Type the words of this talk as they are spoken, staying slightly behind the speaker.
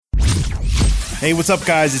Hey, what's up,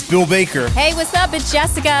 guys? It's Bill Baker. Hey, what's up? It's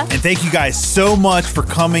Jessica. And thank you guys so much for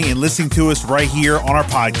coming and listening to us right here on our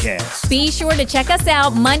podcast. Be sure to check us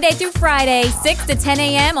out Monday through Friday, 6 to 10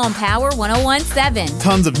 a.m. on Power 101.7.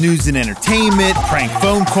 Tons of news and entertainment, prank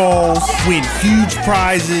phone calls, win huge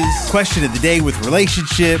prizes, question of the day with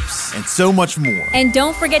relationships, and so much more. And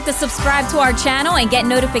don't forget to subscribe to our channel and get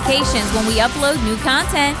notifications when we upload new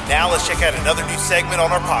content. Now let's check out another new segment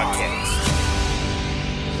on our podcast.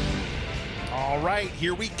 All right,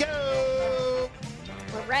 here we go.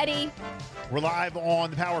 We're ready. We're live on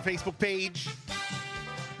the Power Facebook page.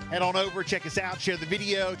 Head on over, check us out, share the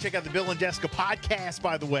video. Check out the Bill and Jessica podcast,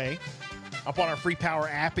 by the way. Up on our free Power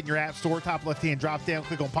app in your app store, top left-hand drop-down,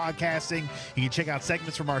 click on podcasting. You can check out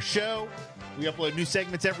segments from our show. We upload new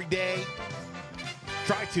segments every day.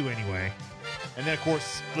 Try to, anyway. And then, of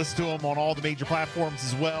course, listen to them on all the major platforms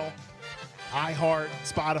as well. iHeart,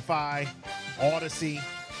 Spotify, Odyssey,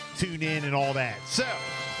 TuneIn, and all that. So,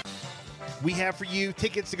 we have for you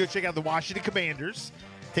tickets to go check out the Washington Commanders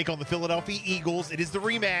take on the Philadelphia Eagles. It is the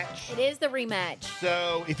rematch. It is the rematch.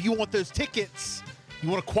 So, if you want those tickets, you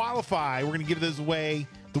want to qualify, we're going to give those away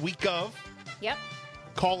the week of. Yep.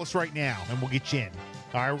 Call us right now, and we'll get you in.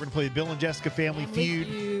 All right, we're going to play the Bill and Jessica Family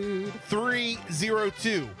Feud.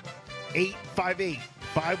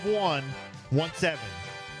 302-858-5117.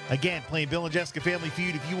 Again, playing Bill and Jessica Family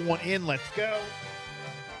Feud. If you want in, let's go.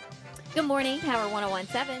 Good morning, Power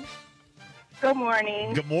 101.7. Good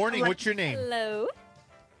morning. Good morning. What's your name? Hello.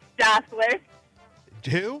 Jocelyn.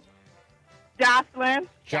 Who? Jocelyn.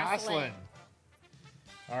 Jocelyn.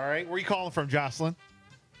 All right. Where are you calling from, Jocelyn?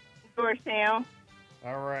 Georgetown.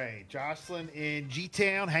 All right. Jocelyn in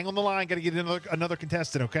G-Town. Hang on the line. Got to get another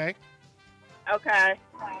contestant, okay? Okay.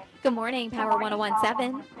 Good morning, Power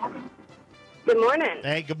 101.7. Good morning.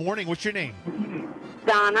 Hey, good morning. What's your name?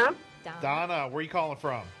 Donna. Donna. Where are you calling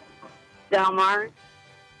from? Delmar.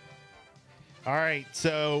 All right.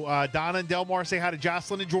 So, Donna and Delmar, say hi to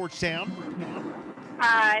Jocelyn in Georgetown.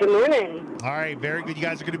 Hi. Good morning. All right. Very good. You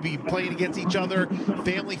guys are going to be playing against each other.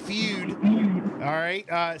 Family Feud. All right.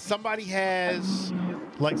 Somebody has,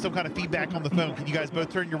 like, some kind of feedback on the phone. Can you guys both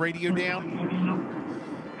turn your radio down?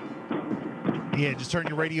 Yeah, just turn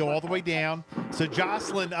your radio all the way down. So,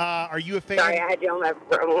 Jocelyn, are you a fan? Sorry, I had you on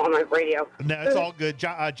my radio. No, it's all good.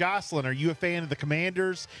 Jocelyn, are you a fan of the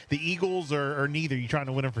Commanders, the Eagles, or neither? Are you trying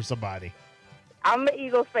to win them for somebody? I'm an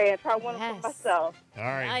Eagles fan. Try one for myself. All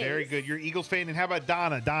right, Nice. Very good. You're an Eagles fan. And how about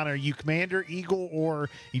Donna? Donna, are you Commander, Eagle, or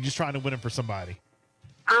you just trying to win them for somebody?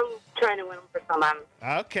 I'm trying to win them for somebody.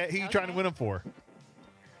 Okay, who you trying to win them for?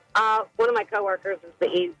 One of my coworkers is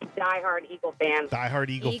the diehard Eagle fan. Diehard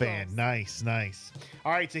Eagle Eagles. fan. Nice, nice.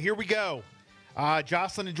 All right, so here we go.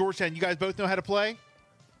 Jocelyn and Georgetown, you guys both know how to play?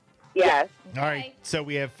 Yes. All right, so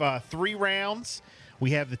we have 3 rounds.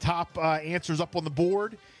 We have the top answers up on the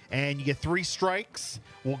board, and you get 3 strikes.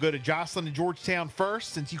 We'll go to Jocelyn and Georgetown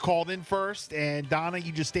first, since you called in first. And Donna,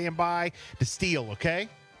 you just stand by to steal, okay?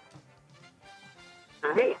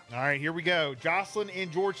 All right. All right, here we go. Jocelyn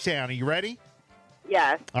in Georgetown, are you ready?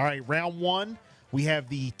 Yes. All right, round 1. We have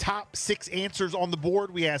the top 6 answers on the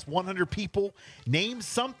board. We asked 100 people. Name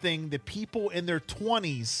something that people in their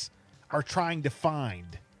 20s are trying to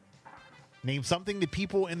find. Name something that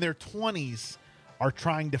people in their 20s are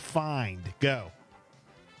trying to find. Go.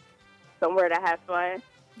 Somewhere to have fun.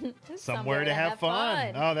 Somewhere to have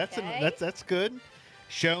fun. Oh, that's Okay. that's good.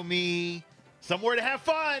 Show me somewhere to have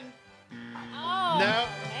fun. Oh, No,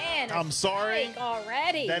 man, a I'm sorry. strike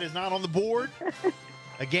already. That is not on the board.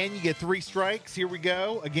 Again, you get 3 strikes. Here we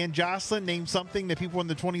go. Again, Jocelyn, name something that people in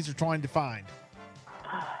the 20s are trying to find.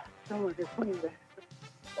 Somewhere to find.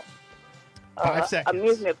 5 seconds.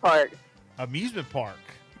 Amusement park. Amusement park.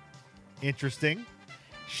 Interesting.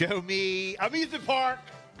 Show me amusement park.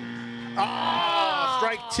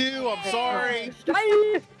 Strike 2. I'm sorry.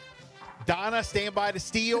 Donna, stand by to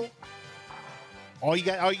steal. All you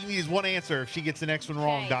need is one answer if she gets the next one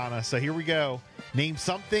wrong, Okay. Donna. So here we go. Name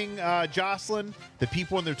something, Jocelyn, that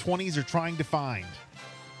people in their 20s are trying to find.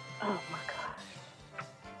 Oh, my God.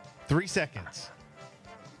 3 seconds.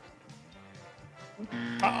 Oh,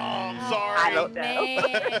 I'm sorry. I don't know.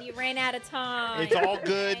 Man, you ran out of time. It's all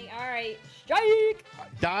good. Okay, all right. Strike.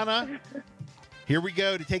 Donna, here we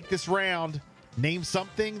go to take this round. Name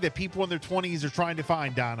something that people in their 20s are trying to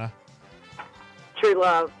find, Donna. True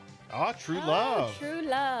love. Oh, true love. True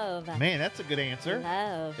love. Man, that's a good answer.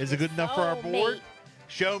 Love. Is it good enough for our board? Soulmate.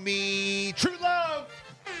 Show me true love.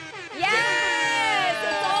 Yes,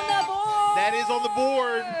 it's on the board. That is on the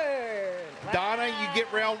board. Wow. Donna, you get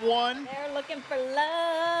round 1. They're looking for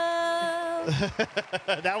love.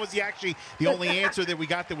 That was actually the only answer that we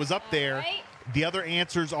got that was up there. Right? The other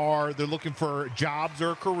answers are they're looking for jobs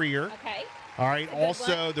or a career. Okay. All right. That's a good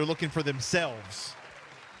Also, one. they're looking for themselves.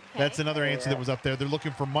 Okay. That's another answer that was up there. They're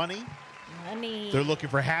looking for money. Money. They're looking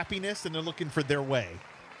for happiness, and they're looking for their way.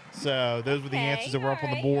 So those were the answers that were up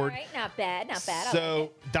on the All board. right. Not bad. Not bad. I like So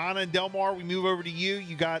it. Donna and Delmar, we move over to you.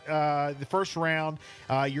 You got the first round.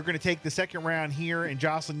 You're going to take the second round here, and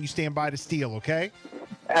Jocelyn, you stand by to steal, okay?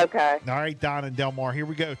 Okay. All right, Donna and Delmar, here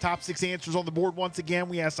we go. Top 6 answers on the board once again.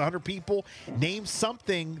 We asked 100 people. Name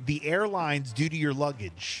something the airlines do to your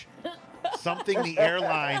luggage. Something the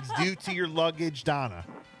airlines do to your luggage, Donna.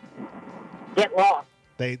 Get lost.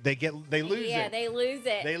 They lose Yeah, it. they lose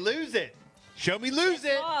it. They lose it. Show me lose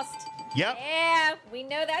it. Lost. Yep. Yeah, we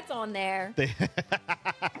know that's on there.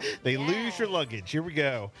 They lose your luggage. Here we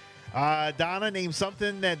go. Donna, name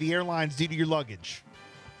something that the airlines do to your luggage.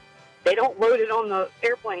 They don't load it on the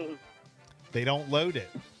airplane. They don't load it.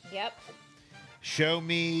 Yep. Show It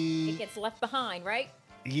me. gets left behind, right?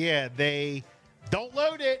 Yeah, they don't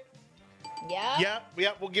load it. Yep.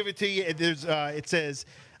 Yep. We'll give it to you. There's. It says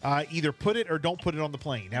either put it or don't put it on the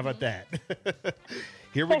plane. How about that?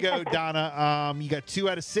 Here we go, Donna. You got 2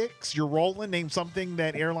 out of 6. You're rolling. Name something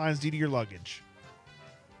that airlines do to your luggage.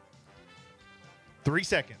 3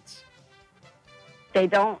 seconds. They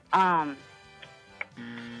don't. Oh,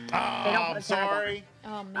 don't I'm put sorry.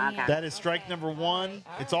 Oh, man. Okay. That is strike number 1.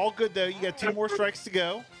 It's all good, though. You got 2 more strikes to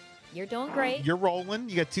go. You're doing great. You're rolling.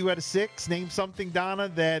 You got 2 out of 6. Name something, Donna,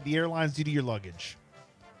 that the airlines do to your luggage.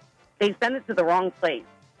 They send it to the wrong place.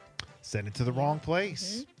 Send it to the wrong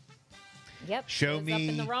place. Yep. Show Goes me- up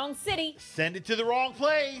in the wrong city. Send it to the wrong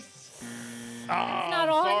place. Oh, not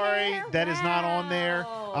I'm on sorry. there? That is not on there.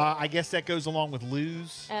 Wow. I guess that goes along with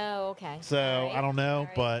lose. Oh, okay. So All right. I don't know, All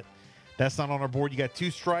right. but that's not on our board. You got 2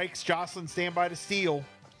 strikes. Jocelyn, stand by to steal.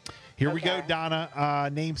 Here we go, Okay. Donna.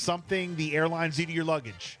 Name something the airlines do to your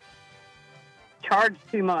luggage. Charge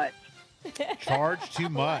too much Charge too I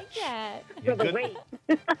like much. that. Yeah, for the good, weight.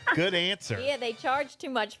 good answer. Yeah, they charge too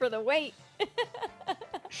much for the weight.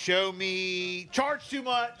 Show me charge too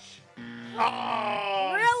much.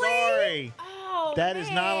 Oh, Really? sorry. Oh, That is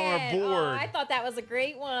not on our man. board. Oh, I thought that was a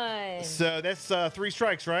great one. So that's 3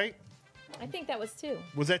 strikes, right? I think that was 2.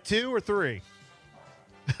 Was that 2 or 3?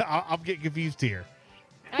 I'm getting confused here.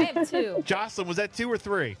 I have 2. Jocelyn, was that 2 or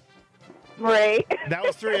 3? Right. That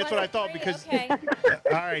was 3. That's what I thought Three? because. Okay.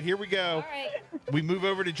 All right, here we go. All right. We move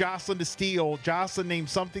over to Jocelyn to steal. Jocelyn, name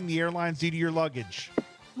something the airlines do to your luggage.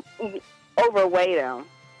 Overweight them.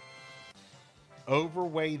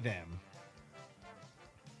 Overweigh them.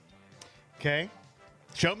 Okay.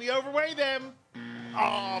 Show me overweigh them.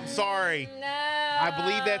 Oh, I'm sorry. No. I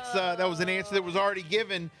believe that was an answer that was already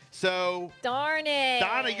given. So, Darn it.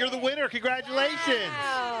 Donna, you're the winner. Congratulations.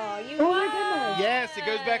 Wow, you Oh my won. goodness. Yes, it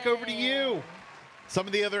goes back over to you. Some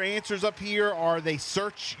of the other answers up here are they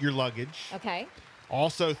search your luggage. Okay.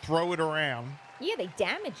 Also, throw it around. Yeah, they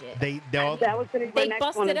damage it. They'll That was going to be They the next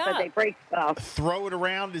bust one. it Is that up. they break stuff. throw it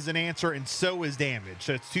around is an answer, and so is damage.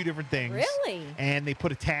 So it's 2 different things. Really? And they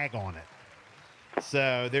put a tag on it.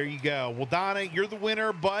 So there you go. Well, Donna, you're the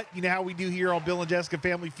winner, but you know how we do here on Bill and Jessica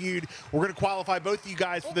Family Feud. We're going to qualify both of you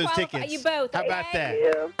guys for We'll those qualify tickets. you both, How about okay?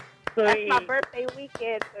 that? Yeah. That's my birthday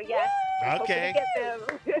weekend, so yes. Okay. Hoping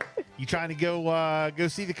to get them. You trying to go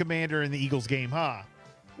see the Commander in the Eagles game, huh?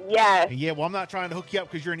 Yes. And yeah, well, I'm not trying to hook you up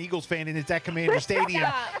because you're an Eagles fan and it's at Commander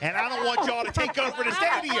Stadium, and I don't want y'all to take over the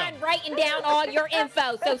stadium. I'm writing down all your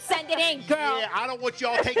info, so send it in, girl. Yeah, I don't want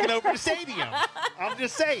y'all taking over the stadium. I'm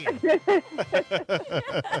just saying.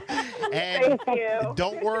 And Thank you.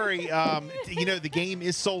 don't worry, the game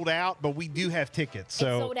is sold out, but we do have tickets.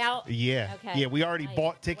 So sold out? Yeah, Okay. yeah, we already Nice.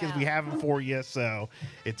 bought tickets. Wow. We have them for you, so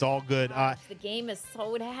it's all good. Gosh, the game is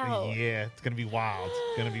sold out. Yeah, it's gonna be wild.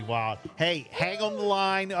 It's gonna be wild. Hey, hang on the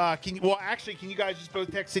line. Can you guys just both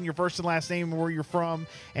text in your first and last name and where you're from,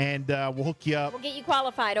 and we'll hook you up We'll get you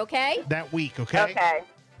qualified, okay? that week. Okay. Okay.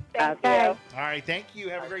 Thank All you. right. Thank you.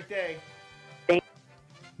 Have a great day. Thank-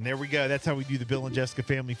 And there we go. That's how we do the Bill and Jessica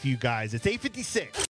Family Feud, guys. It's 8:56.